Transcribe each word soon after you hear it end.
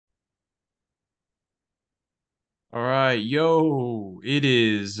All right, yo, it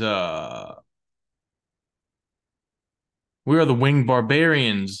is we are the Winged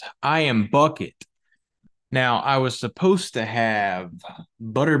Barbarians. I am Bucket. Now, I was supposed to have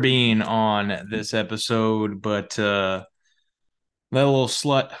Butterbean on this episode, but that little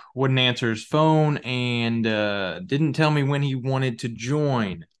slut wouldn't answer his phone and didn't tell me when he wanted to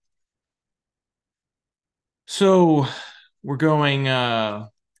join. So, we're going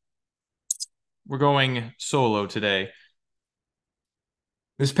we're going solo today.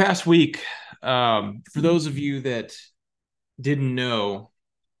 This past week, for those of you that didn't know,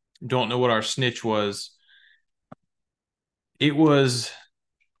 don't know what our snitch was, it was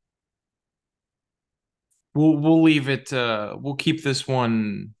we'll leave it we'll keep this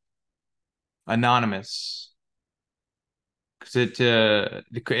one anonymous because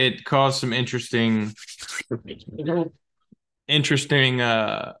it caused some interesting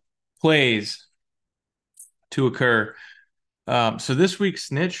plays to occur. So this week's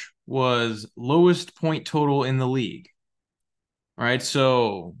snitch was lowest point total in the league. All right,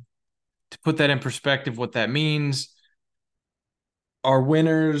 so to put that in perspective, what that means, our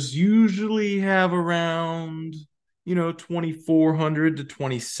winners usually have around 2400 to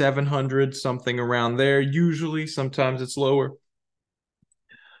 2700, something around there. Usually, sometimes it's lower.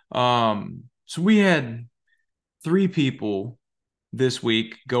 So we had three people this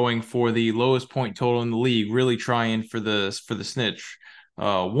week going for the lowest point total in the league, really trying for the snitch.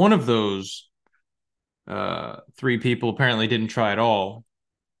 One of those three people apparently didn't try at all.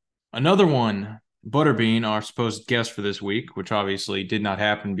 Another one, Butterbean, our supposed guest for this week, which obviously did not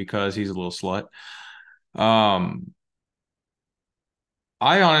happen because he's a little slut. Um,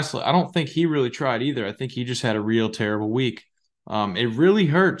 I don't think he really tried either. I think he just had a real terrible week. It really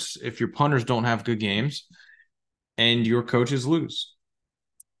hurts if your punters don't have good games and your coaches lose.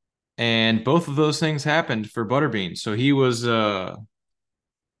 And both of those things happened for Butterbean. So he was I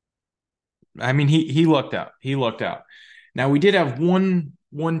mean he lucked out. He lucked out. Now we did have one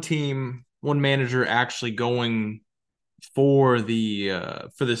team, one manager actually going for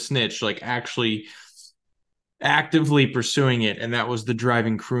the snitch, like actually actively pursuing it, and that was the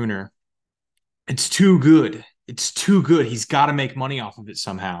driving crooner. It's too good. It's too good. He's got to make money off of it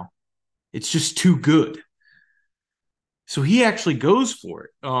somehow. It's just too good. So he actually goes for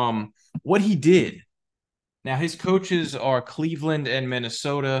it. What he did. Now his coaches are Cleveland and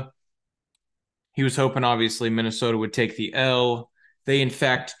Minnesota. He was hoping obviously Minnesota would take the L. They in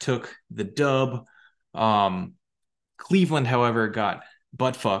fact took the dub. Um, Cleveland, however, got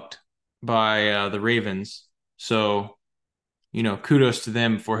butt fucked by the Ravens. So, kudos to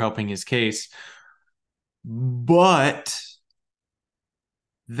them for helping his case. But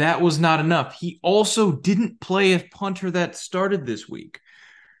that was not enough. He also didn't play a punter that started this week.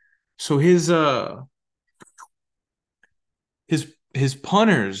 So his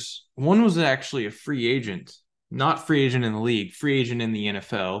punters, one was actually a free agent, not free agent in the league, free agent in the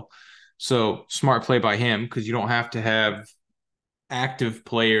NFL. So smart play by him because you don't have to have active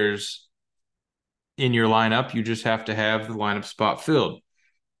players in your lineup. You just have to have the lineup spot filled.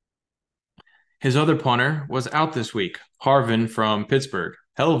 His other punter was out this week, Harvin from Pittsburgh.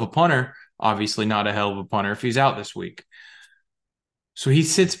 Hell of a punter. Obviously, not a hell of a punter if he's out this week. So he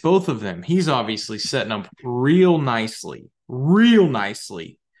sits both of them. He's obviously setting up real nicely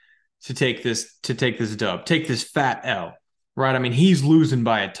to take this dub, take this fat L. Right? I mean, he's losing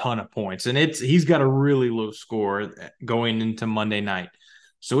by a ton of points, and he's got a really low score going into Monday night.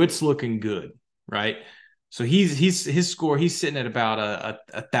 So it's looking good, right? So he's his score, he's sitting at about a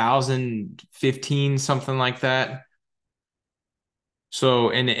 1,015, something like that.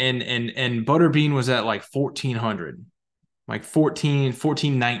 So and Butterbean was at like 1,400, like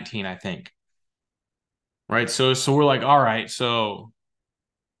 1419, I think. Right. So we're like, all right, so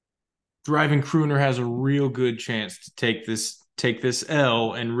driving crooner has a real good chance to take this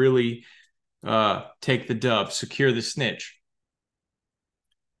L and really take the dub, secure the snitch.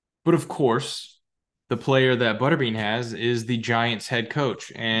 But of course, the player that Butterbean has is the Giants head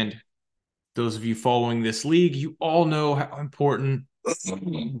coach. And those of you following this league, you all know how important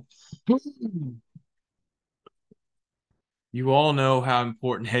you all know how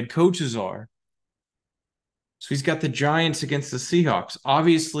important head coaches are. So he's got the Giants against the Seahawks.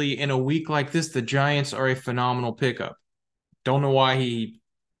 Obviously, in a week like this, the Giants are a phenomenal pickup. Don't know why he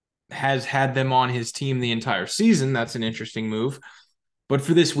has had them on his team the entire season. That's an interesting move. But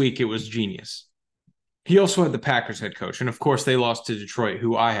for this week, it was genius. He also had the Packers head coach. And of course, they lost to Detroit,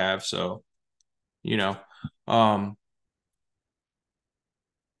 who I have. So, you know, um,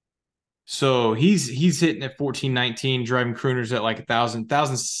 So he's hitting at 1419, driving crooners at like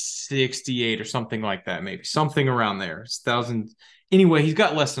 1,068 or something like that, maybe something around there. It's 1,000. Anyway, he's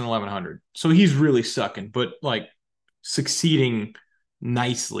got less than 1,100. So he's really sucking, but like succeeding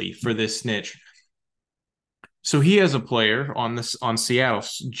nicely for this snitch. So he has a player on Seattle,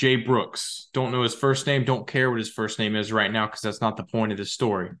 Jay Brooks. Don't know his first name. Don't care what his first name is right now because that's not the point of the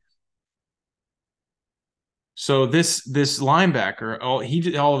story. So this linebacker,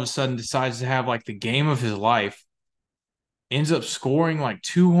 he all of a sudden decides to have like the game of his life. Ends up scoring like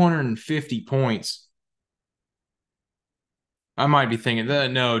 250 points. I might be thinking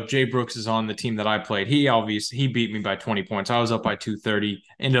that no, Jay Brooks is on the team that I played. He beat me by 20 points. I was up by 230,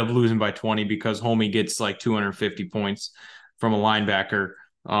 ended up losing by 20 because homie gets like 250 points from a linebacker.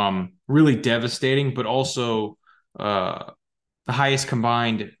 Really devastating, but also the highest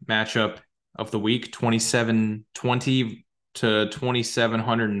combined matchup of the week, 2720 to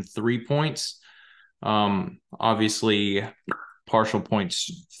 2,703 points. Obviously, partial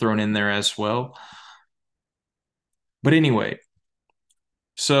points thrown in there as well. But anyway,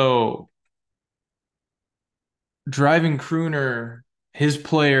 so driving crooner, his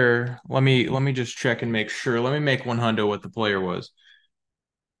player. Let me just check and make sure. Let me make one hundo what the player was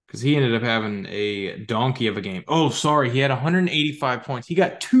because he ended up having a donkey of a game. Oh, sorry, he had 185 points. He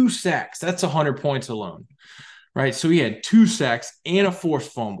got 2 sacks. That's 100 points alone, right? So he had 2 sacks and a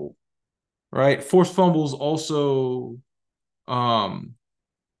forced fumble, right? Forced fumbles also um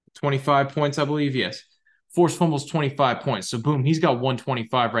 25 points, I believe. Yes. Forced fumbles 25 points. So boom, he's got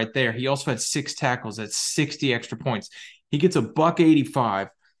 125 right there. He also had 6 tackles. That's 60 extra points. He gets a buck 85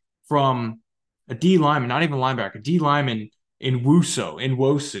 from a D lineman, not even linebacker, D lineman in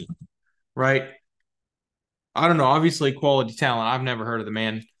Wosu, right? I don't know. Obviously, quality talent. I've never heard of the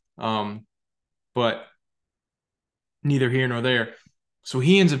man, but neither here nor there. So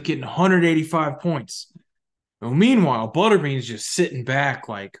he ends up getting 185 points. Well, meanwhile, Butterbean's just sitting back,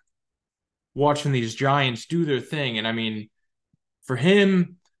 like watching these Giants do their thing. And I mean, for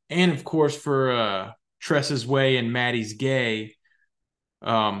him, and of course for Tress's Way and Maddie's Gay,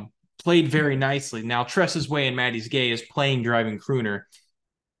 um, played very nicely. Now, Tress's Way and Maddie's Gay is playing driving crooner.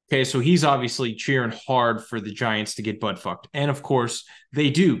 Okay, so he's obviously cheering hard for the Giants to get butt fucked. And of course, they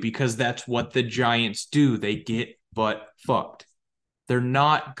do because that's what the Giants do. They get butt fucked. They're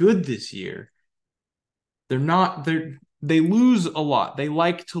not good this year. They lose a lot. They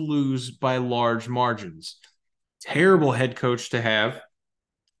like to lose by large margins. Terrible head coach to have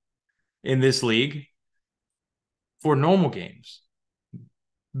in this league for normal games.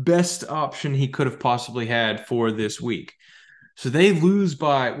 Best option he could have possibly had for this week. So they lose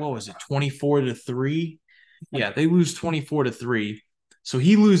by what was it, 24-3? Yeah, they lose 24-3. So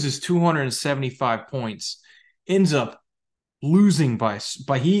he loses 275 points, ends up losing by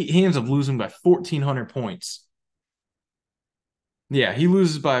he ends up losing by 1,400 points. Yeah, he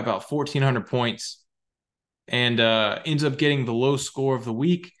loses by about 1,400 points and ends up getting the low score of the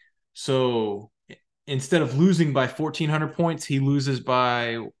week. So instead of losing by 1,400 points, he loses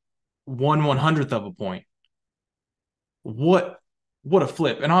by 1/100th of a point. What what a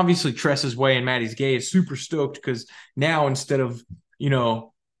flip. And obviously Tress's Way and Maddie's Gay is super stoked because now instead of, you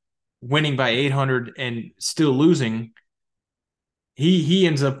know, winning by 800 and still losing, he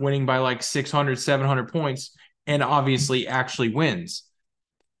ends up winning by like 600, 700 points and obviously actually wins.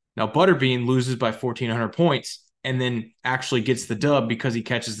 Now Butterbean loses by 1,400 points and then actually gets the dub because he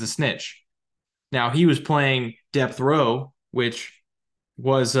catches the snitch. Now he was playing depth row, which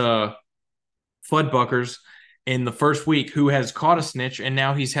was Fuddbuckers in the first week, who has caught a snitch, and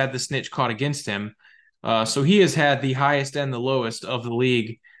now he's had the snitch caught against him. So he has had the highest and the lowest of the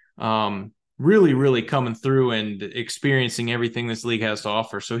league. Really, really coming through and experiencing everything this league has to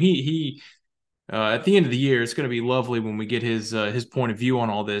offer. So he at the end of the year, it's going to be lovely when we get his point of view on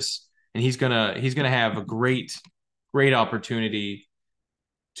all this, and he's gonna have a great opportunity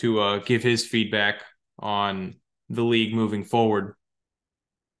to give his feedback on the league moving forward.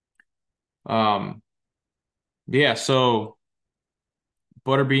 Um, yeah, so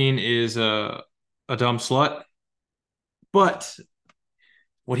Butterbean is a dumb slut, but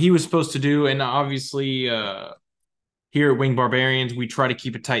what he was supposed to do, and obviously here at Wing Barbarians, we try to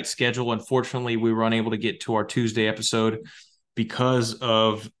keep a tight schedule. Unfortunately, we were unable to get to our Tuesday episode because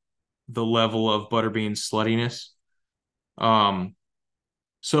of the level of Butterbean's sluttiness. Um,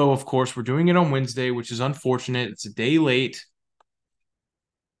 so of course we're doing it on Wednesday, which is unfortunate. It's a day late,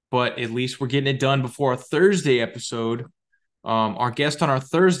 but at least we're getting it done before our Thursday episode. Our guest on our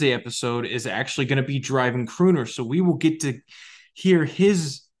Thursday episode is actually going to be driving crooner, so we will get to hear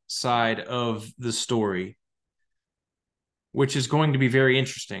his side of the story, which is going to be very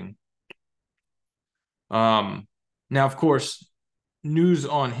interesting. Um, Now, of course, news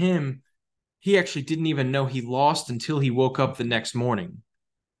on him, he actually didn't even know he lost until he woke up the next morning.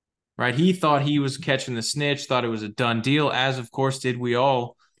 Right? He thought he was catching the snitch, thought it was a done deal, as of course did we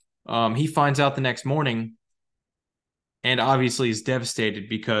all. He finds out the next morning and obviously is devastated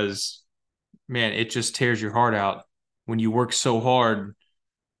because, man, it just tears your heart out when you work so hard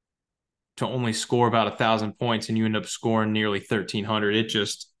to only score about 1,000 points and you end up scoring nearly 1,300.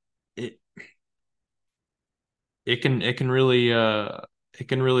 It it can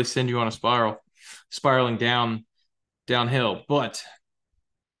really send you on a spiraling downhill. But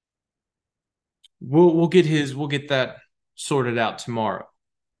we'll get that sorted out tomorrow.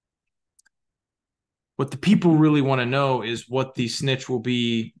 What the people really want to know is what the snitch will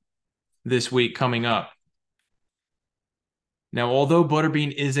be this week coming up. Now, although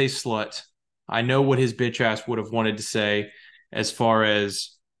Butterbean is a slut, I know what his bitch ass would have wanted to say as far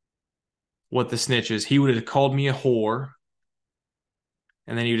as what the snitch is. He would have called me a whore,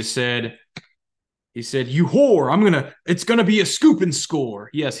 and then he would have said, he said, "You whore, it's gonna be a scoop and score."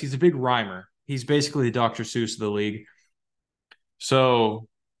 Yes, he's a big rhymer. He's basically the Dr. Seuss of the league. So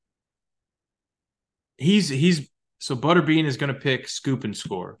he's so Butterbean is gonna pick scoop and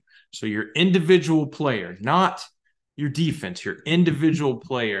score. So your individual player, not your defense, your individual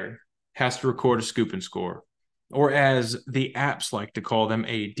player has to record a scoop and score. Or as the apps like to call them,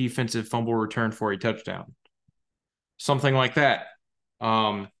 a defensive fumble return for a touchdown. Something like that.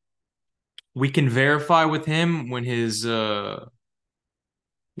 Um, we can verify with him when when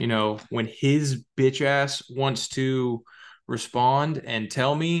his bitch ass wants to respond and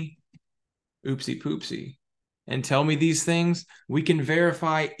tell me oopsie poopsie and tell me these things. We can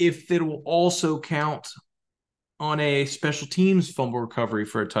verify if it will also count on a special teams fumble recovery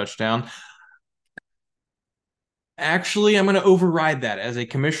for a touchdown. Actually, I'm going to override that. As a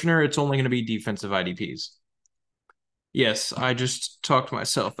commissioner, it's only going to be defensive IDPs. Yes, I just talked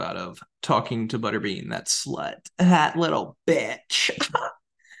myself out of talking to Butterbean, that slut. That little bitch.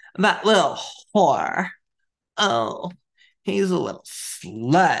 That little whore. Oh, he's a little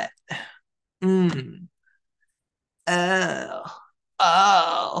slut. Mm. Oh.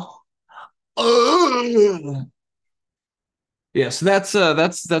 Oh. Oh. Yeah, so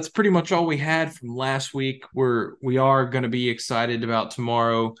that's pretty much all we had from last week. We are going to be excited about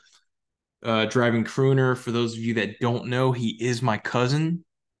tomorrow. Driving crooner. For those of you that don't know, he is my cousin.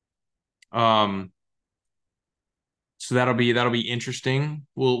 Um, so that'll be interesting.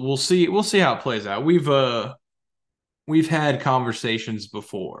 We'll see how it plays out. We've had conversations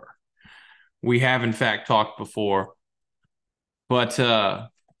before. We have in fact talked before, but I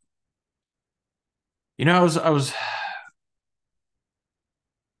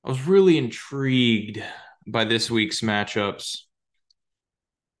was really intrigued by this week's matchups.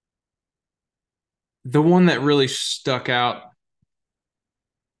 The one that really stuck out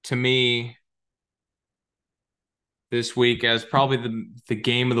to me this week as probably the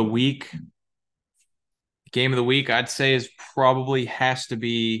game of the week. Game of the week, I'd say, is probably has to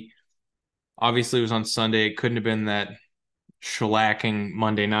be. Obviously, it was on Sunday. It couldn't have been that shellacking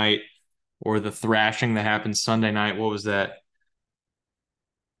Monday night or the thrashing that happened Sunday night. What was that?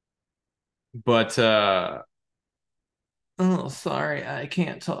 But oh, sorry, I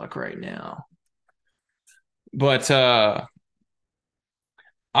can't talk right now. But I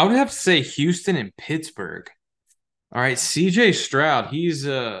would have to say Houston and Pittsburgh. All right, CJ Stroud, he's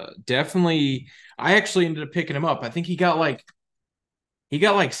definitely I actually ended up picking him up. I think he got like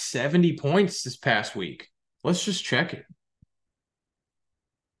 70 points this past week. Let's just check it.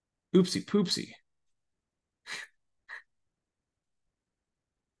 Oopsie poopsie.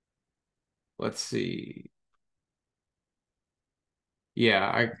 Let's see. Yeah,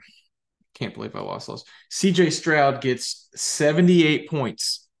 I can't believe I lost those. CJ Stroud gets 78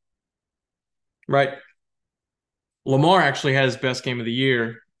 points. Right. Lamar actually had his best game of the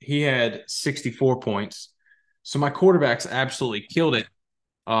year. He had 64 points. So my quarterbacks absolutely killed it.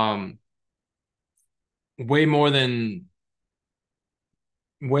 Um, way more than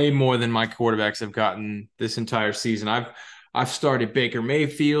way more than my quarterbacks have gotten this entire season. I've started Baker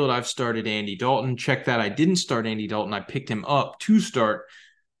Mayfield. I've started Andy Dalton. Check that. I didn't start Andy Dalton. I picked him up to start,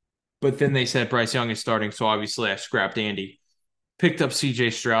 but then they said Bryce Young is starting, so obviously I scrapped Andy. Picked up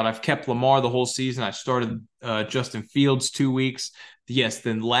CJ Stroud. I've kept Lamar the whole season. I started Justin Fields 2 weeks. Yes,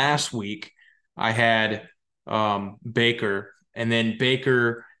 then last week I had Baker, and then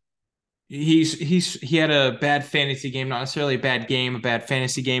Baker. He had a bad fantasy game, not necessarily a bad game, a bad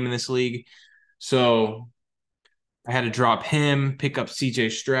fantasy game in this league. So I had to drop him, pick up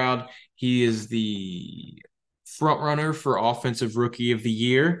CJ Stroud. He is the front runner for offensive rookie of the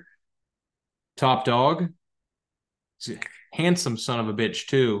year. top dog. He's a handsome son of a bitch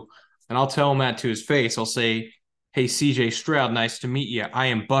too. And I'll tell him that to his face. I'll say, "Hey, CJ Stroud, nice to meet you. I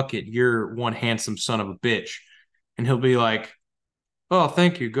am Bucket. You're one handsome son of a bitch." And he'll be like, "Oh,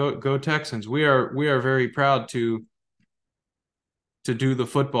 thank you. Go Texans. We are very proud to do the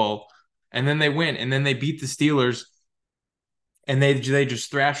football." And then they win, and then they beat the Steelers, and they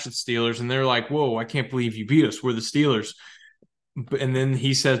just thrashed the Steelers, and they're like, "Whoa, I can't believe you beat us. We're the Steelers." And then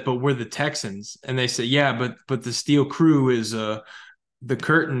he says, "But we're the Texans." And they say, "Yeah, but the Steel Crew is the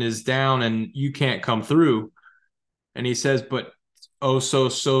curtain is down and you can't come through." And he says, "But oh, so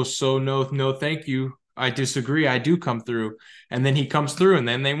no, thank you. I disagree. I do come through." And then he comes through, and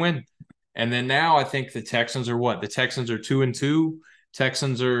then they win. And then now I think the Texans are what? The Texans are 2-2.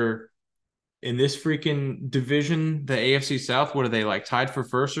 Texans are in this freaking division, the AFC South. What are they, like, tied for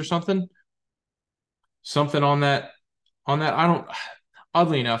first or something? Something on that. I don't.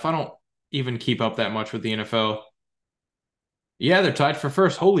 Oddly enough, I don't even keep up that much with the NFL. Yeah, they're tied for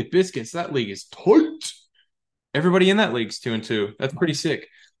first. Holy biscuits, that league is tight. Everybody in that league's 2-2. That's pretty sick.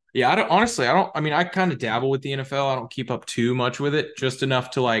 Yeah, I don't honestly, I don't I mean, I kind of dabble with the NFL. I don't keep up too much with it, just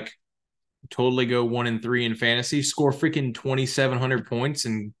enough to like totally go 1-3 in fantasy, score freaking 2,700 points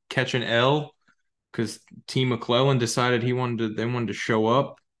and catch an L because T McClellan decided they wanted to show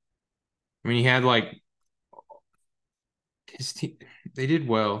up. I mean, he had like his team, they did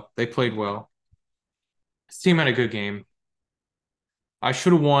well. They played well. His team had a good game. I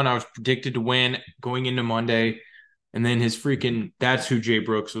should have won. I was predicted to win going into Monday. And then his freaking, that's who Jay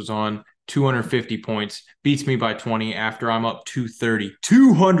Brooks was on, 250 points, beats me by 20 after I'm up 230.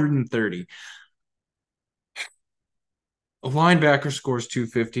 230. A linebacker scores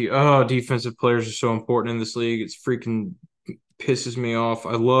 250. Oh, defensive players are so important in this league. It's freaking pisses me off.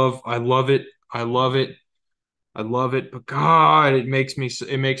 I love it. I love it. I love it. But God, it makes me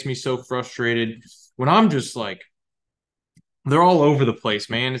so frustrated when I'm just like, they're all over the place,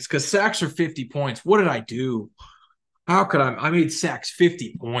 man. It's because sacks are 50 points. What did I do? How could I made sacks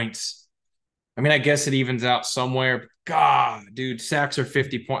 50 points. I mean, I guess it evens out somewhere. God, dude, sacks are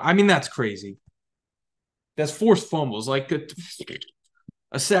 50 points. I mean, that's crazy. That's forced fumbles. Like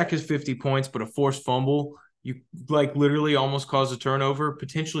a sack is 50 points, but a forced fumble, you like literally almost cause a turnover,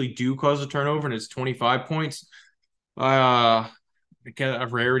 potentially do cause a turnover, and it's 25 points. Uh, a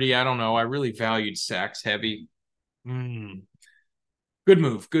rarity. I don't know. I really valued sacks heavy. Mm. Good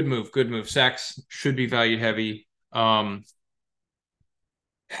move. Good move. Good move. Sacks should be valued heavy.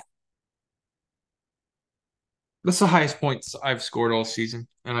 That's the highest points I've scored all season,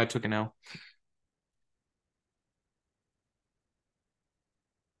 and I took an L.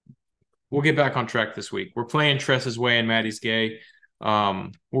 We'll get back on track this week. We're playing Tress's Way and Maddie's Gay.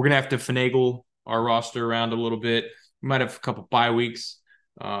 We're gonna have to finagle our roster around a little bit. We might have a couple bye weeks.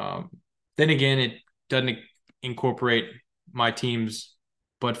 Um, then again, it doesn't incorporate my teams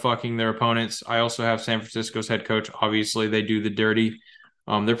butt fucking their opponents. I also have San Francisco's head coach. Obviously, they do the dirty.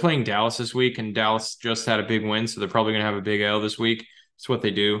 They're playing Dallas this week, and Dallas just had a big win, so they're probably gonna have a big L this week. It's what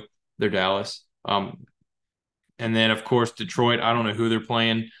they do. They're Dallas. And then of course Detroit. I don't know who they're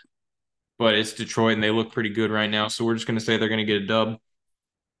playing, but it's Detroit and they look pretty good right now. So we're just gonna say they're gonna get a dub.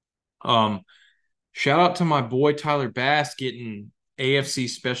 Um, Shout out to my boy Tyler Bass getting AFC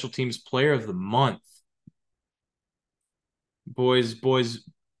Special Teams Player of the Month. Boys, booting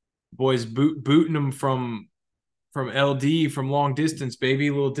them from LD from long distance, baby,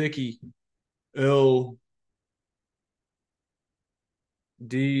 little Dicky. LD.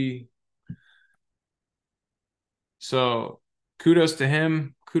 So kudos to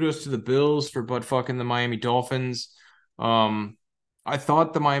him. Kudos to the Bills for butt fucking the Miami Dolphins. Um, I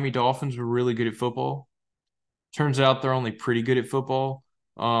thought the Miami Dolphins were really good at football. Turns out they're only pretty good at football.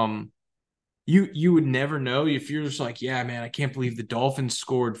 Um, you would never know if you're just like, yeah, man, I can't believe the Dolphins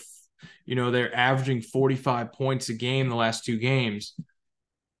scored. They're averaging 45 points a game the last two games.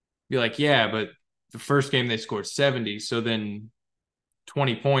 Be like, yeah, but the first game they scored 70, so then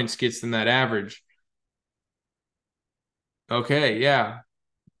 20 points gets them that average. Okay, yeah.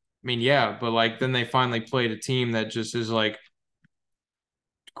 I mean, yeah, but like then they finally played a team that just is like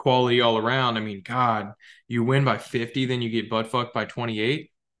quality all around. I mean, God, you win by 50, then you get butt fucked by 28.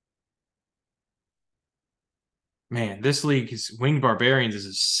 Man, this league is Winged Barbarians is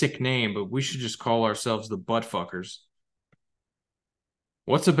a sick name, but we should just call ourselves the butt fuckers.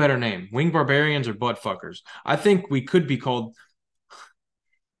 What's a better name? Winged Barbarians or butt fuckers? I think we could be called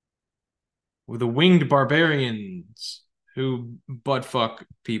the Winged Barbarians who butt fuck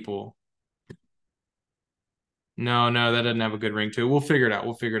people. No, no, that doesn't have a good ring to it. We'll figure it out.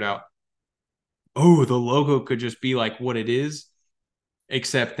 We'll figure it out. Oh, the logo could just be like what it is.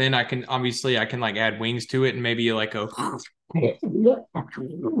 except then I can like add wings to it and maybe like a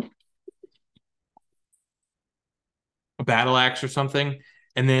battle axe or something,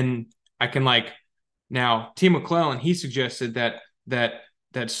 and then I can like now T McClellan he suggested that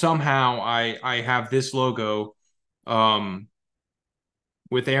that somehow I have this logo um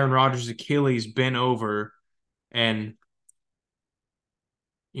with Aaron Rodgers' Achilles bent over and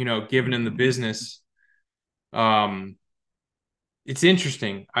giving him the business. Um, it's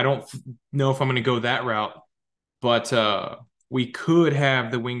interesting. I don't know if I'm going to go that route, but we could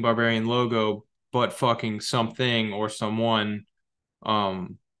have the Wing Barbarian logo, but fucking something or someone.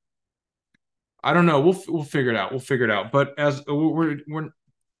 Um, I don't know. We'll figure it out. We'll figure it out. But as we're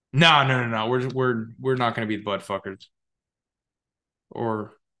no. We're not going to be the butt fuckers.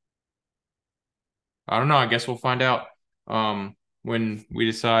 Or I don't know. I guess we'll find out when we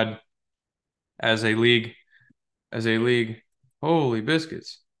decide as a league. As a league. Holy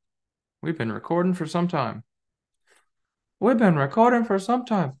biscuits. We've been recording for some time. We've been recording for some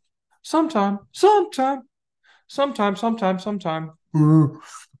time. Sometime. Sometime.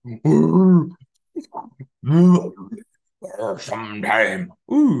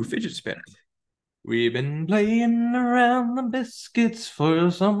 Ooh, fidget spinner. We've been playing around the biscuits for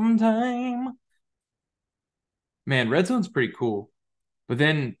some time. Man, Red Zone's pretty cool. But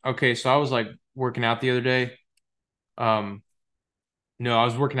then, okay, so I was like working out the other day. Um, no, I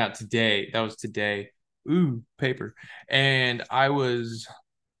was working out today. That was today. Ooh, paper. And I was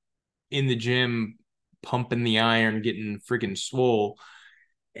in the gym pumping the iron, getting freaking swole.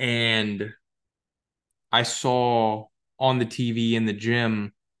 And I saw on the TV in the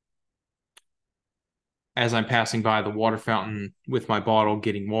gym as I'm passing by the water fountain with my bottle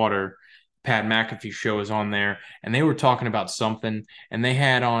getting water. Pat McAfee show is on there, and they were talking about something, and they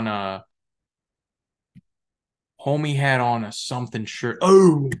had on a homie had on a something shirt.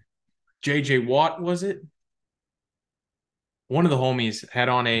 Oh, JJ Watt was it? One of the homies had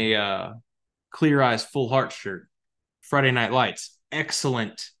on a Clear Eyes Full Heart shirt. Friday Night Lights,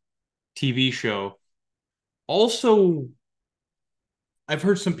 excellent TV show. Also, I've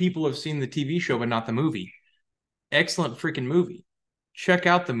heard some people have seen the TV show, but not the movie. Excellent freaking movie. Check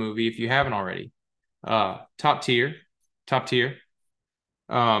out the movie if you haven't already. Top tier, top tier.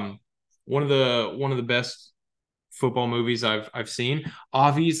 Um, one of the best football movies I've seen.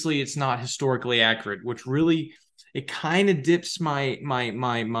 Obviously, it's not historically accurate, which really it kind of dips my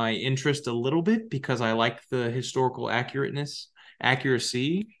interest a little bit because I like the historical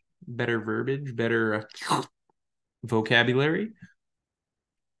accuracy, better verbiage, better vocabulary.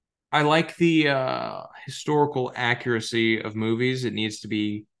 I like the historical accuracy of movies. It needs to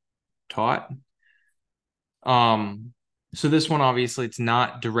be taught. Um, so this one obviously it's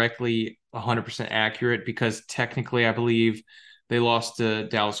not directly 100% accurate because technically I believe they lost to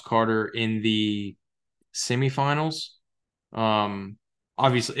Dallas Carter in the semifinals. Um,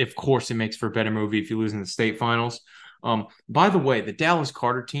 obviously, of course, it makes for a better movie if you lose in the state finals. By the way, the Dallas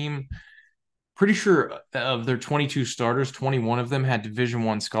Carter team, pretty sure of their 22 starters, 21 of them had Division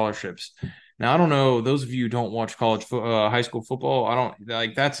One scholarships. Now, I don't know, those of you who don't watch high school football, I don't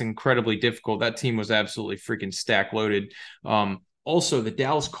like that's incredibly difficult. That team was absolutely freaking stack loaded. Also, the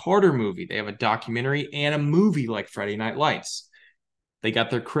Dallas Carter movie, they have a documentary and a movie like Friday Night Lights. They got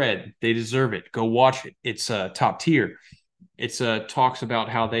their cred. They deserve it. Go watch it. It's top tier. It's talks about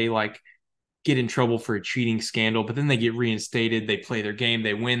how they like get in trouble for a cheating scandal, but then they get reinstated. They play their game,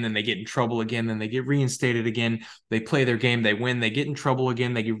 they win, then they get in trouble again, then they get reinstated again. They play their game, they win, they get in trouble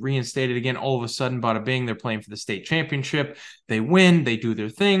again, they get reinstated again. All of a sudden, bada bing, they're playing for the state championship. They win, they do their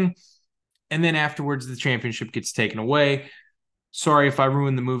thing, and then afterwards, the championship gets taken away. Sorry if I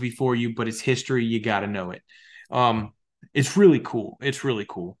ruined the movie for you, but it's history. You got to know it. It's really cool. It's really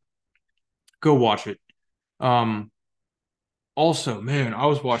cool. Go watch it. Um, also, man, I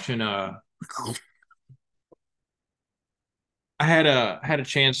was watching I had a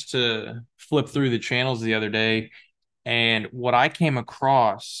chance to flip through the channels the other day, and what I came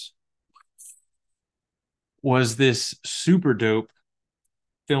across was this super dope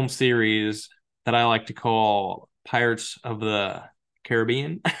film series that I like to call Pirates of the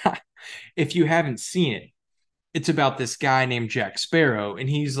Caribbean. If you haven't seen it, it's about this guy named Jack Sparrow, and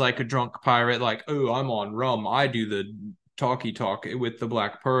he's like a drunk pirate, like, oh, I'm on rum. I do the talkie talk with the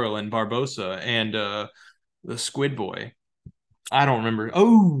Black Pearl and Barbosa and the Squid Boy. I don't remember.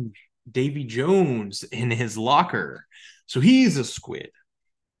 Oh, Davy Jones in his locker. So he's a squid.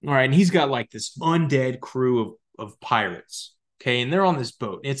 All right. And he's got like this undead crew of pirates. Okay. And they're on this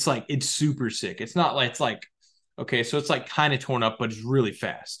boat. It's like, it's super sick. It's not like, it's like, okay. So it's like kind of torn up, but it's really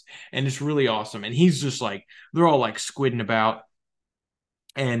fast and it's really awesome. And he's just like, they're all like squidding about.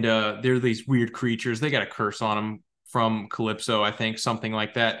 and they're these weird creatures. They got a curse on them from Calypso, I think, something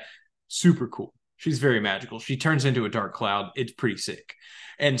like that. Super cool. She's very magical. She turns into a dark cloud. It's pretty sick.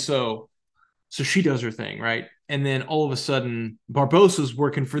 And so she does her thing, right? And then all of a sudden, Barbossa's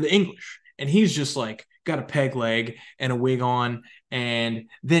working for the English, and he's just like got a peg leg and a wig on. And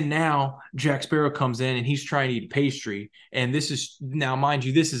then now Jack Sparrow comes in and he's trying to eat pastry. And this is now, mind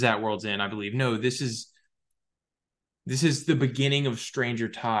you, this is at World's End, I believe. No, this is the beginning of Stranger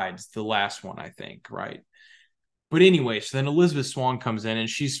Tides, the last one, I think, right? But anyway, so then Elizabeth Swann comes in and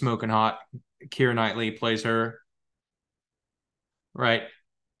she's smoking hot. Keira Knightley plays her, right?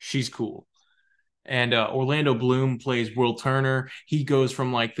 She's cool. And Orlando Bloom plays Will Turner. He goes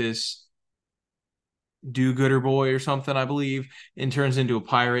from like this do-gooder boy or something, I believe, and turns into a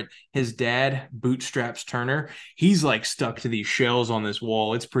pirate. His dad, Bootstraps Turner, he's like stuck to these shells on this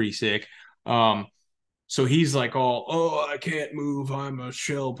wall. It's pretty sick. Um, so he's like all, oh, I can't move. I'm a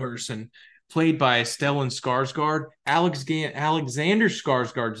shell person. Played by Stellan Skarsgård. Alexander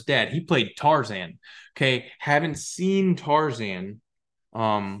Skarsgård's dad. He played Tarzan. Okay, haven't seen Tarzan.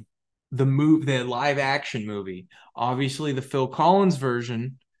 Um, the live action movie. Obviously, the Phil Collins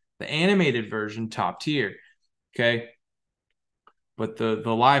version, the animated version, top tier. Okay, but the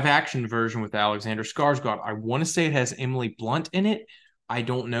live action version with Alexander Skarsgård, I want to say it has Emily Blunt in it. I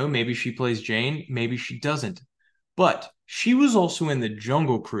don't know. Maybe she plays Jane. Maybe she doesn't. But she was also in The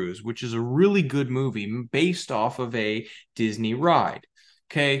Jungle Cruise, which is a really good movie based off of a Disney ride.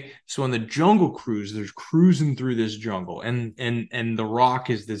 Okay, so on the Jungle Cruise, there's cruising through this jungle, and The Rock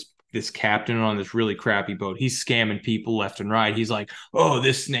is this captain on this really crappy boat. He's scamming people left and right. He's like, oh,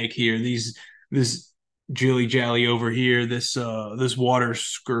 this snake here, this jilly jally over here, this water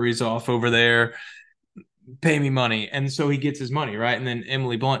scurries off over there. Pay me money. And so he gets his money, right? And then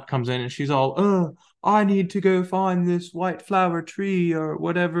Emily Blunt comes in and she's all, oh, I need to go find this white flower tree or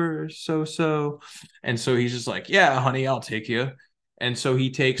whatever. So. And so he's just like, yeah, honey, I'll take you. And so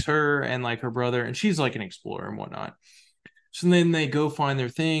he takes her and like her brother, and she's like an explorer and whatnot. So then they go find their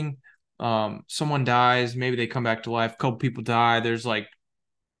thing. Someone dies. Maybe they come back to life. A couple people die. There's like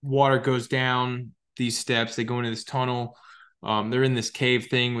water goes down these steps. They go into this tunnel. They're in this cave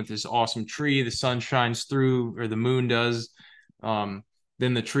thing with this awesome tree. The sun shines through, or the moon does. Um,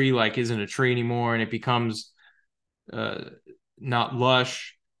 then the tree like isn't a tree anymore, and it becomes uh, not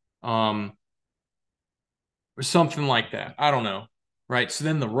lush, um, or something like that. I don't know, right? So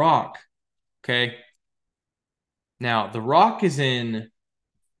then the Rock. Okay, now the Rock is in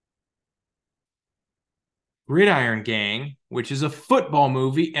Gridiron Gang, which is a football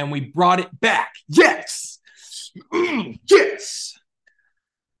movie, and we brought it back. Yes, yes.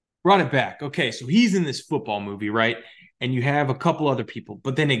 Brought it back. Okay, so he's in this football movie, right? And you have a couple other people,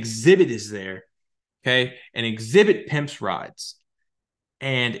 but then Exhibit is there. Okay, and Exhibit pimps rides,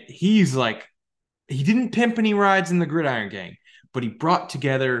 and he's like, he didn't pimp any rides in the Gridiron Gang, but he brought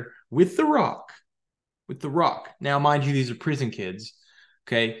together with The Rock, Now, mind you, these are prison kids.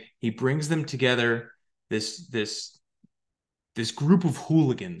 Okay, he brings them together. This group of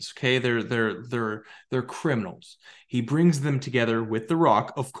hooligans. Okay, they're criminals. He brings them together with The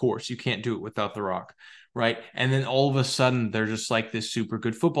Rock. Of course, you can't do it without The Rock, right? And then all of a sudden, they're just like this super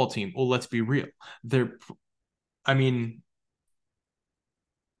good football team. Well, let's be real. I mean,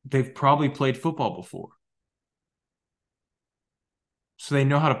 they've probably played football before, so they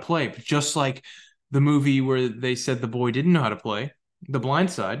know how to play. But just like the movie where they said the boy didn't know how to play, The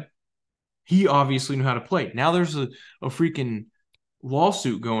Blind Side, he obviously knew how to play. Now there's a freaking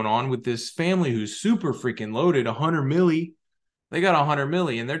lawsuit going on with this family who's super freaking loaded, 100 milli. They got 100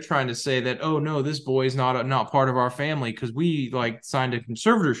 milli, and they're trying to say that, oh no, this boy is not part of our family because we like signed a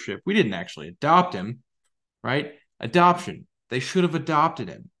conservatorship. We didn't actually adopt him, right? Adoption. They should have adopted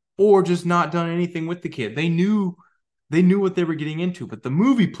him or just not done anything with the kid. They knew what they were getting into, but the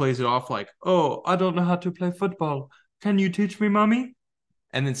movie plays it off like, oh, I don't know how to play football. Can you teach me, mommy?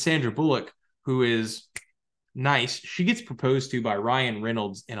 And then Sandra Bullock, who is nice, she gets proposed to by Ryan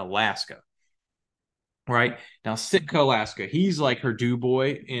Reynolds in Alaska. Right now, Sitka, Alaska. He's like her do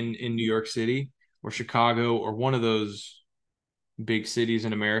boy in New York City or Chicago or one of those big cities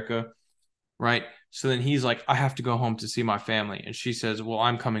in America. Right. So then he's like, I have to go home to see my family, and she says, well,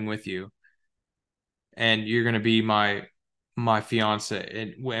 I'm coming with you, and you're gonna be my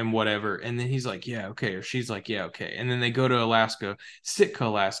fiance and whatever. And then he's like, yeah, okay. Or she's like, yeah, okay. And then they go to Alaska, Sitka,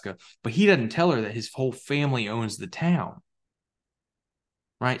 Alaska. But he doesn't tell her that his whole family owns the town.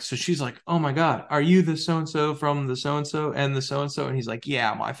 Right. So she's like, oh my God, are you the so and so from the so and so and the so and so? And he's like,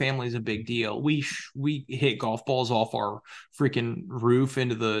 yeah, my family's a big deal. We hit golf balls off our freaking roof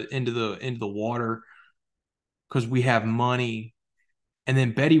into the water because we have money. And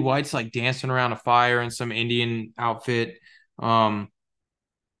then Betty White's like dancing around a fire in some Indian outfit. Um,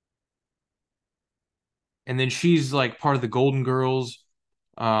 and then she's like part of the Golden Girls.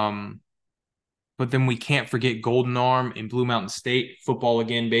 Um, but then we can't forget Golden Arm in Blue Mountain State. Football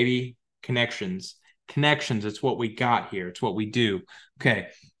again, baby. Connections. Connections. It's what we got here. It's what we do. Okay.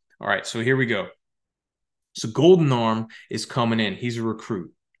 All right. So here we go. So Golden Arm is coming in. He's a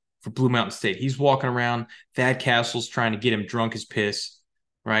recruit for Blue Mountain State. He's walking around. Thad Castle's trying to get him drunk as piss,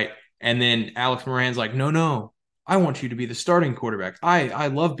 right? And then Alex Moran's like, no, no, I want you to be the starting quarterback. I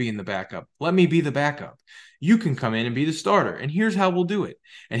love being the backup. Let me be the backup. You can come in and be the starter. And here's how we'll do it.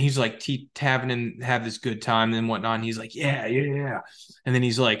 And he's like having him have this good time and whatnot. And he's like, yeah, yeah, yeah. And then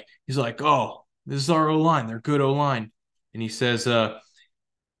he's like, oh, this is our O line. They're good O line. And he says a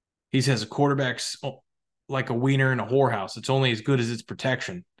quarterback's like a wiener in a whorehouse. It's only as good as its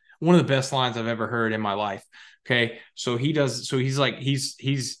protection. One of the best lines I've ever heard in my life. Okay. So he does, so he's like,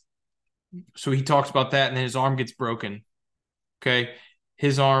 so he talks about that and then his arm gets broken. Okay.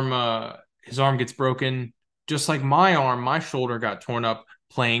 His arm gets broken. Just like my arm, my shoulder got torn up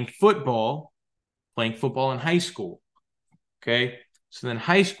playing football in high school. Okay. So then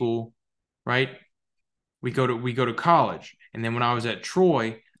high school, right? We go to college. And then when I was at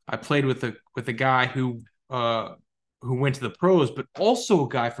Troy, I played with a guy who went to the pros, but also a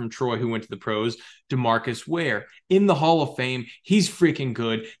guy from Troy who went to the pros, DeMarcus Ware, in the Hall of Fame. He's freaking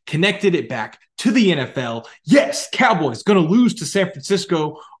good. Connected it back to the NFL. Yes, Cowboys going to lose to San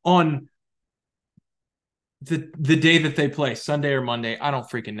Francisco on the day that they play, Sunday or Monday. I don't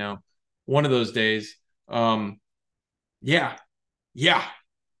freaking know. One of those days. Yeah, yeah,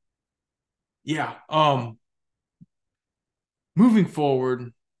 yeah. Moving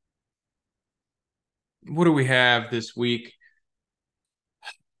forward, what do we have this week?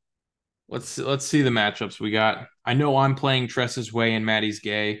 Let's see the matchups we got. I know I'm playing Tress's Way and Maddie's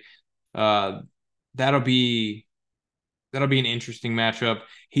Gay. Uh, that'll be that'll be an interesting matchup.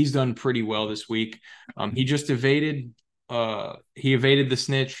 He's done pretty well this week. He just evaded the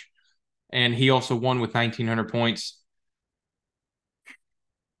snitch, and he also won with 1,900 points.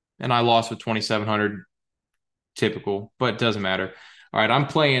 And I lost with 2,700. Typical, but it doesn't matter. All right,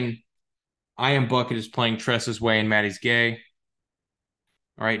 I Am Bucket is playing Tress's Way and Maddie's Gay.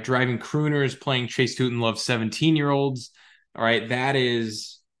 All right, Driving Crooner is playing Chase Tootin Love's 17-year-olds. All right,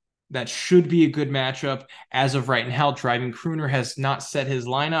 that should be a good matchup. As of right now, Driving Crooner has not set his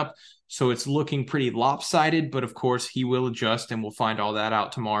lineup, so it's looking pretty lopsided, but of course he will adjust and we'll find all that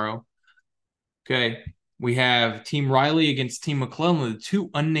out tomorrow. Okay, we have Team Riley against Team McClellan, the two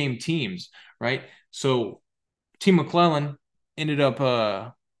unnamed teams, right? So Team McClellan ended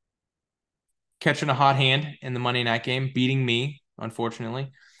up catching a hot hand in the Monday night game, beating me,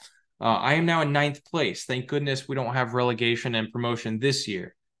 unfortunately. I am now in ninth place. Thank goodness we don't have relegation and promotion this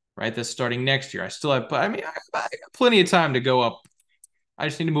year, right? That's starting next year. I still have, but I mean, I got plenty of time to go up. I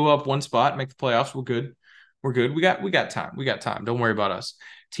just need to move up one spot, make the playoffs. We're good. We're good. We got time. We got time. Don't worry about us.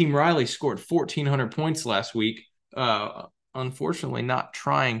 Team Riley scored 1,400 points last week. Unfortunately, not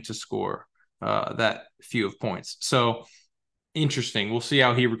trying to score that few of points. So interesting. We'll see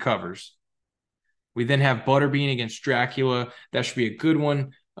how he recovers. We then have Butterbean against Dracula. That should be a good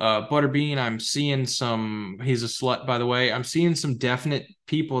one. Butterbean, I'm seeing some. He's a slut, by the way. I'm seeing some definite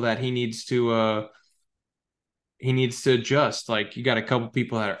people that he needs to adjust. Like you got a couple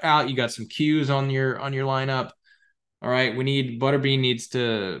people that are out. You got some Qs on your lineup. All right, Butterbean needs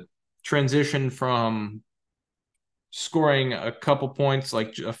to transition from scoring a couple points,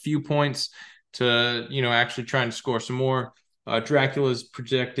 like a few points, to actually trying to score some more. Dracula's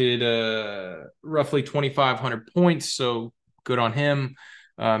projected roughly 2,500 points, so good on him.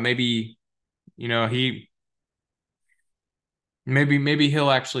 Maybe he maybe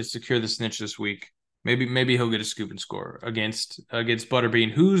he'll actually secure the snitch this week. Maybe he'll get a scoop and score against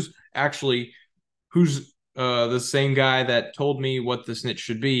Butterbean, who's the same guy that told me what the snitch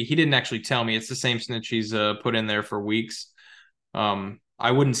should be. He didn't actually tell me. It's the same snitch he's put in there for weeks.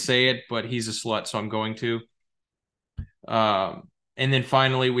 I wouldn't say it, but he's a slut, so I'm going to. And then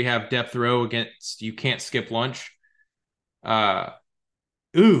finally, we have Depth Row against You Can't Skip Lunch. Golly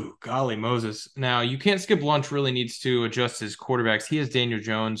Moses. Now, You Can't Skip Lunch really needs to adjust his quarterbacks. He has Daniel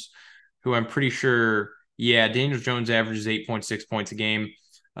Jones, who I'm pretty sure, Daniel Jones averages 8.6 points a game.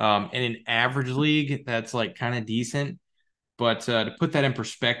 In an average league, that's like kind of decent. But to put that in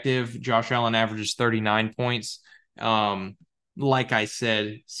perspective, Josh Allen averages 39 points. Like I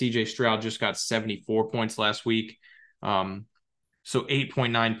said, CJ Stroud just got 74 points last week. So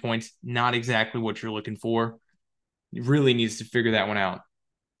 8.9 points, not exactly what you're looking for. He really needs to figure that one out.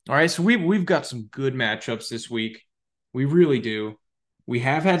 All right, so we've got some good matchups this week. We really do. We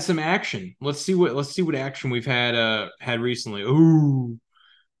have had some action. Let's see what action we've had recently. Ooh,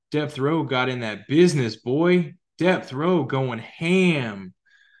 Depth Row got in that business, boy. Depth Row going ham.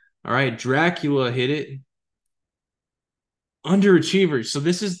 All right, Dracula hit it. Underachievers. So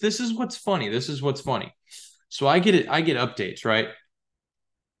this is what's funny. This is what's funny. So I get it. I get updates, right?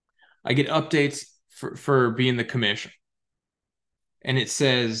 I get updates for being the commission, and it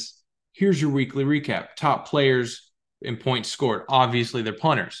says, "Here's your weekly recap. Top players in points scored. Obviously, they're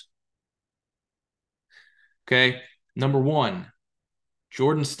punters. Okay, number one,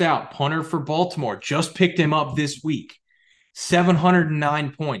 Jordan Stout, punter for Baltimore, just picked him up this week.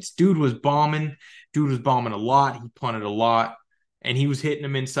 709 points. Dude was bombing. Dude was bombing a lot. He punted a lot, and he was hitting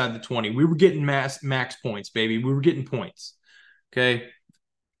them inside the 20. We were getting max points, baby. We were getting points. Okay.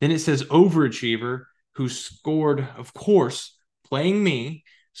 Then it says overachiever, who scored, of course, playing me,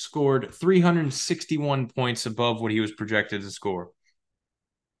 scored 361 points above what he was projected to score.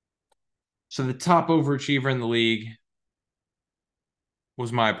 So the top overachiever in the league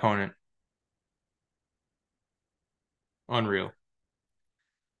was my opponent. Unreal.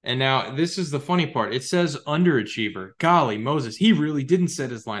 And now this is the funny part. It says underachiever. Golly, Moses, he really didn't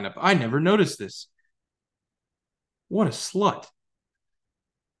set his lineup. I never noticed this. What a slut.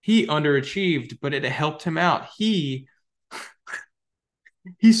 He underachieved, but it helped him out. He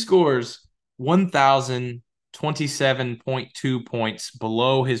scores 1,027.2 points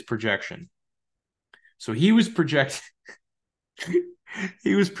below his projection. So he was projected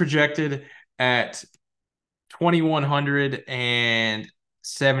he was projected at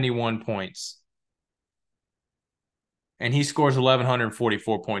 2,171 points. And he scores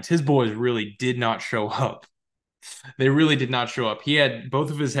 1,144 points. His boys really did not show up. They really did not show up. He had both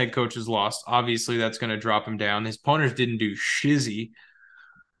of his head coaches lost. Obviously, that's going to drop him down. His punters didn't do shizzy.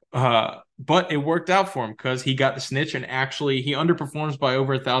 But it worked out for him because he got the snitch, and actually he underperforms by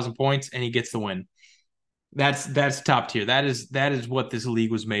over 1,000 points and he gets the win. That's top tier. That is what this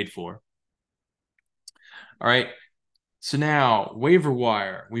league was made for. All right. So now waiver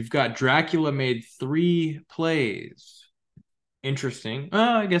wire. We've got Dracula made 3 plays. Interesting.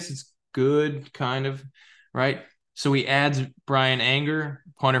 I guess it's good, kind of, right? So he adds Brian Anger,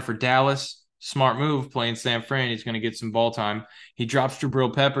 punter for Dallas. Smart move, playing San Fran. He's going to get some ball time. He drops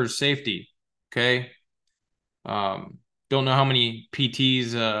Jabril Peppers, safety. Okay. Don't know how many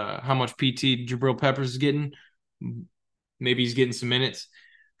PTs, how much PT Jabril Peppers is getting. Maybe he's getting some minutes.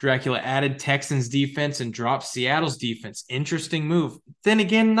 Dracula added Texans defense and dropped Seattle's defense. Interesting move. Then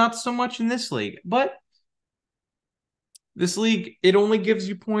again, not so much in this league, but this league, it only gives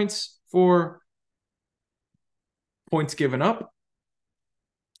you points for points given up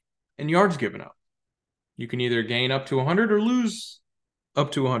and yards given up. You can either gain up to 100 or lose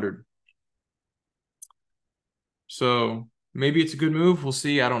up to 100. So maybe it's a good move. We'll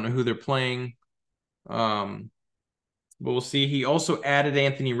see. I don't know who they're playing. But we'll see. He also added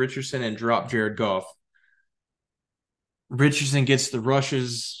Anthony Richardson and dropped Jared Goff. Richardson gets the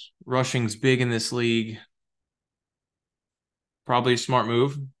rushes. Rushing's big in this league. Probably a smart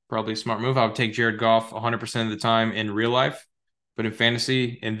move. I would take Jared Goff 100% of the time in real life. But in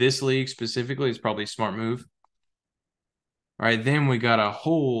fantasy, in this league specifically, it's probably a smart move. All right, then we got a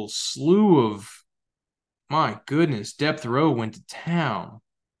whole slew of, my goodness, Depth Row went to town.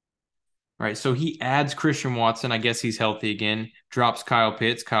 All right, so he adds Christian Watson. I guess he's healthy again. Drops Kyle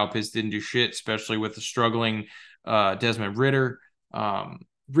Pitts. Kyle Pitts didn't do shit, especially with the struggling Desmond Ridder.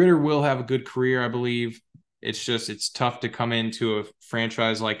 Ridder will have a good career, I believe. It's tough to come into a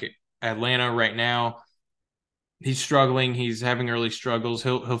franchise like Atlanta right now. He's struggling. He's having early struggles.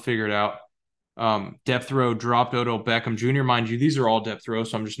 He'll figure it out. Depth row dropped Odell Beckham Jr. Mind you, these are all depth row,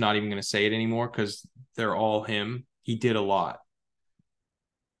 so I'm just not even going to say it anymore because they're all him. He did a lot.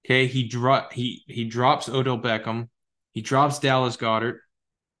 Okay, he drops Odell Beckham. He drops Dallas Goedert.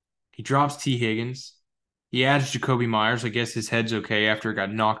 He drops T. Higgins. He adds Jacoby Myers. I guess his head's okay after it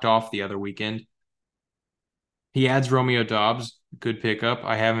got knocked off the other weekend. He adds Romeo Doubs. Good pickup.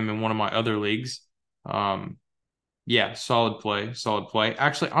 I have him in one of my other leagues. Yeah, solid play.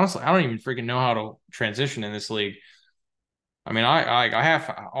 Actually, honestly, I don't even freaking know how to transition in this league. I mean, I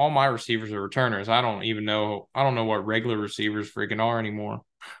have all my receivers are returners. I don't know what regular receivers freaking are anymore.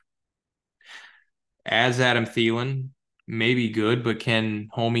 As Adam Thielen, maybe good, but can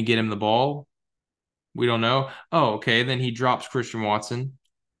Homie get him the ball? We don't know. Oh, okay. Then he drops Christian Watson.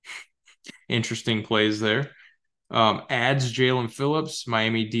 Interesting plays there. Adds Jalen Phillips,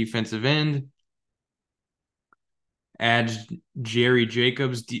 Miami defensive end. Adds Jerry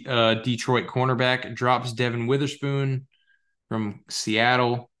Jacobs, Detroit cornerback. Drops Devin Witherspoon from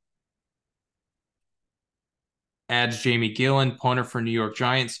Seattle. adds Jamie Gillen, punter for New York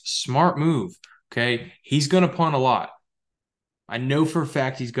Giants. Smart move. Okay. He's going to punt a lot. I know for a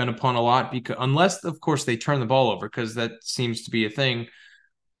fact he's going to punt a lot because unless, of course, they turn the ball over because that seems to be a thing.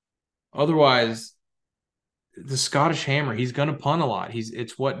 Otherwise, the Scottish Hammer, he's going to punt a lot.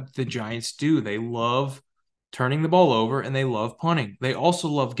 It's what the Giants do. They love turning the ball over and they love punting. They also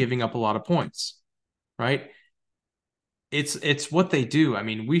love giving up a lot of points, right? It's what they do. I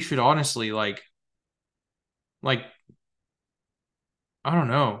mean, we should honestly like I don't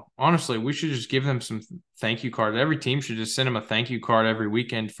know. Honestly, we should just give them some thank you cards. Every team should just send them a thank you card every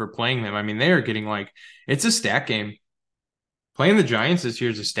weekend for playing them. I mean, they are getting it's a stat game. Playing the Giants this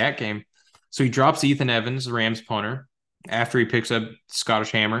year is a stat game. So he drops Ethan Evans, the Rams punter, after he picks up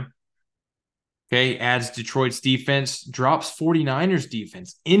Scottish Hammer. Okay, adds Detroit's defense, drops 49ers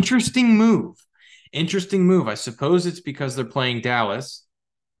defense. Interesting move. Interesting move. I suppose it's because they're playing Dallas.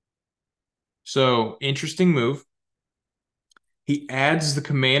 So, interesting move. He adds the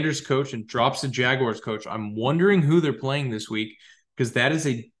Commanders coach and drops the Jaguars coach. I'm wondering who they're playing this week because that is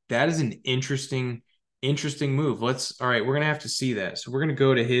an interesting move. All right, we're gonna have to see that. So we're gonna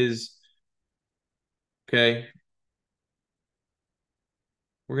go to his okay.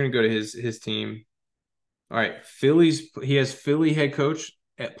 We're gonna go to his team. All right, he has Philly head coach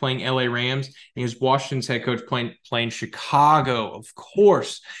playing LA Rams, and he has Washington's head coach playing Chicago. Of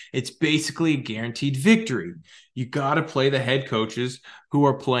course, it's basically a guaranteed victory. You got to play the head coaches who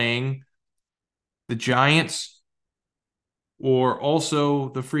are playing the Giants or also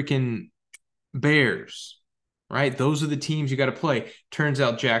the freaking Bears, right? Those are the teams you got to play. Turns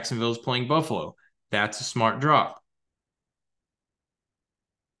out Jacksonville's playing Buffalo. That's a smart drop.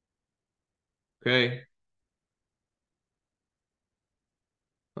 Okay.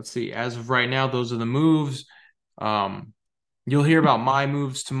 Let's see. As of right now, those are the moves. Um, you'll hear about my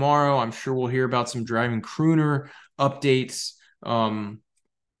moves tomorrow. I'm sure we'll hear about some driving crooner updates.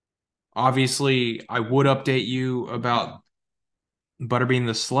 Obviously, I would update you about Butterbean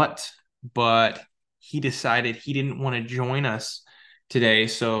the slut, but he decided he didn't want to join us today,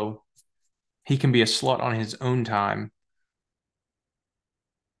 so he can be a slut on his own time.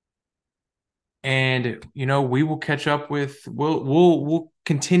 And we will catch up with we'll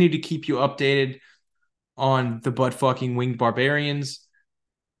continue to keep you updated on the butt fucking winged barbarians.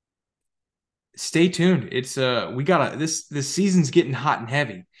 Stay tuned. It's we gotta this season's getting hot and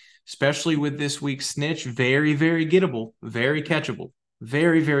heavy, especially with this week's snitch. Very, very gettable, very catchable,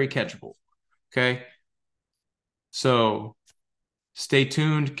 very, very catchable. Okay. So stay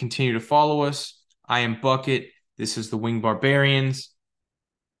tuned, continue to follow us. I am Bucket. This is the Winged Barbarians,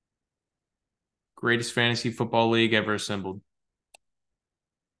 greatest fantasy football league ever assembled.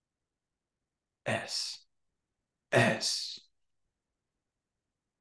 S. S.